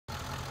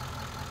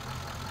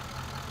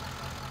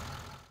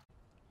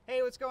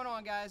Hey, what's going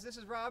on, guys? This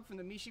is Rob from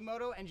the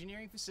Mishimoto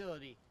Engineering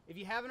Facility. If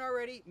you haven't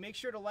already, make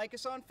sure to like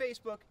us on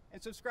Facebook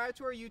and subscribe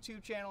to our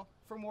YouTube channel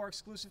for more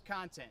exclusive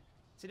content.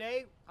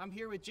 Today, I'm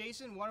here with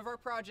Jason, one of our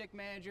project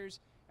managers,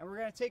 and we're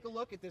going to take a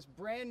look at this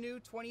brand new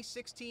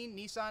 2016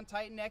 Nissan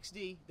Titan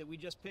XD that we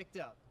just picked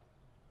up.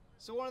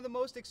 So one of the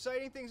most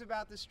exciting things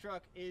about this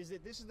truck is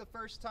that this is the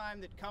first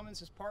time that Cummins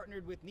has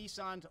partnered with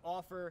Nissan to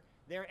offer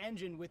their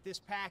engine with this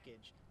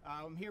package.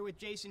 I'm here with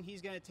Jason.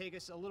 He's going to take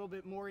us a little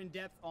bit more in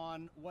depth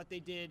on what they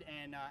did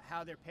and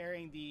how they're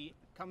pairing the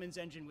Cummins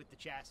engine with the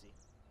chassis.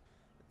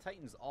 The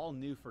Titan's all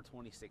new for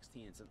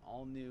 2016. It's an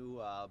all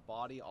new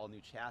body, all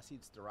new chassis.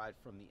 It's derived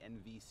from the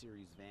NV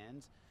series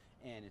vans.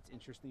 And it's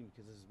interesting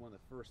because this is one of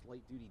the first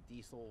light duty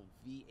diesel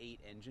V8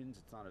 engines.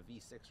 It's not a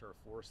V6 or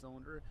a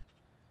 4-cylinder.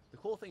 The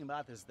cool thing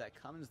about this is that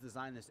Cummins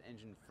designed this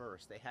engine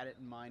first. They had it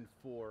in mind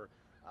for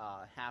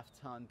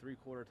half-ton,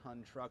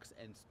 three-quarter-ton trucks,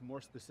 and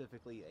more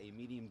specifically a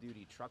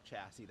medium-duty truck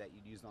chassis that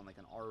you'd use on like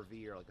an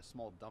RV or like a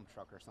small dump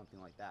truck or something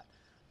like that.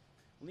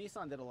 Well,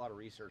 Nissan did a lot of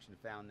research and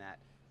found that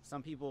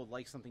some people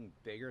like something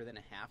bigger than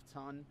a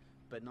half-ton,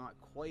 but not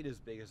quite as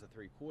big as a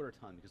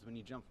three-quarter-ton, because when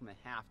you jump from a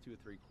half to a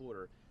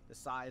three-quarter, the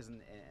size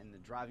and the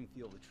driving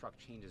feel of the truck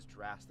changes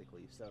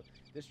drastically. So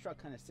this truck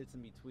kind of sits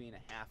in between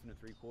a half and a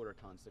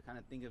three-quarter-ton, so kind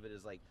of think of it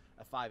as like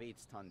a 5/8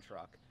 ton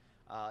truck.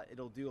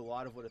 It'll do a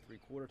lot of what a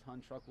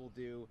three-quarter-ton truck will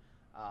do.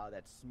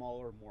 That's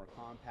smaller, more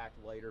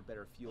compact, lighter,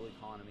 better fuel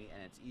economy,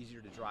 and it's easier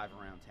to drive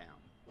around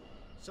town.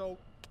 So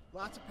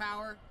lots of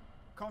power,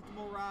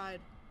 comfortable ride,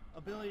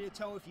 ability to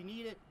tow if you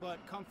need it,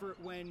 but comfort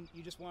when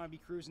you just want to be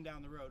cruising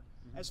down the road.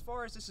 As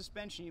far as the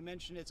suspension, you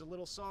mentioned it's a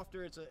little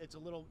softer, it's a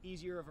little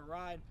easier of a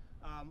ride.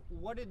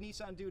 What did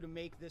Nissan do to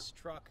make this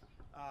truck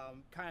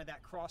kind of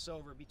that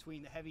crossover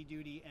between the heavy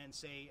duty and,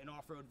 say, an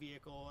off-road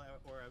vehicle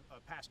or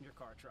a passenger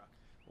car truck?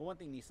 Well, one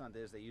thing Nissan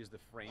did is they used the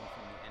frame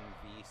from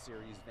the NV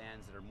series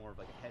vans that are more of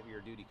like a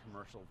heavier duty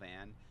commercial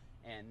van.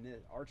 And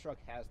our truck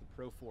has the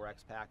Pro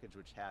 4X package,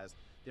 which has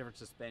different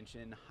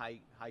suspension,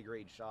 high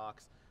grade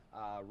shocks,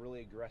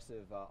 really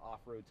aggressive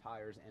off-road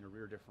tires, and a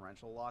rear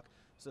differential lock.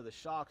 So the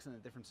shocks and the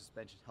different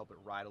suspensions help it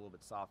ride a little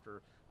bit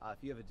softer. If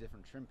you have a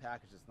different trim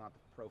package, it's not the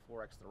Pro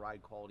 4X, the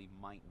ride quality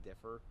might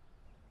differ.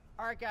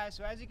 All right, guys,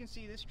 so as you can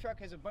see, this truck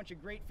has a bunch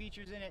of great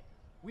features in it.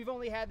 We've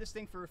only had this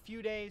thing for a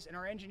few days, and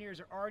our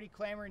engineers are already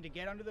clamoring to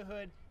get under the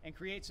hood and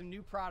create some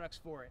new products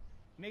for it.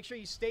 Make sure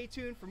you stay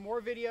tuned for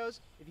more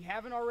videos. If you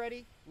haven't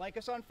already, like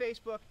us on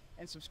Facebook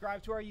and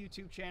subscribe to our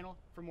YouTube channel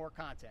for more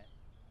content.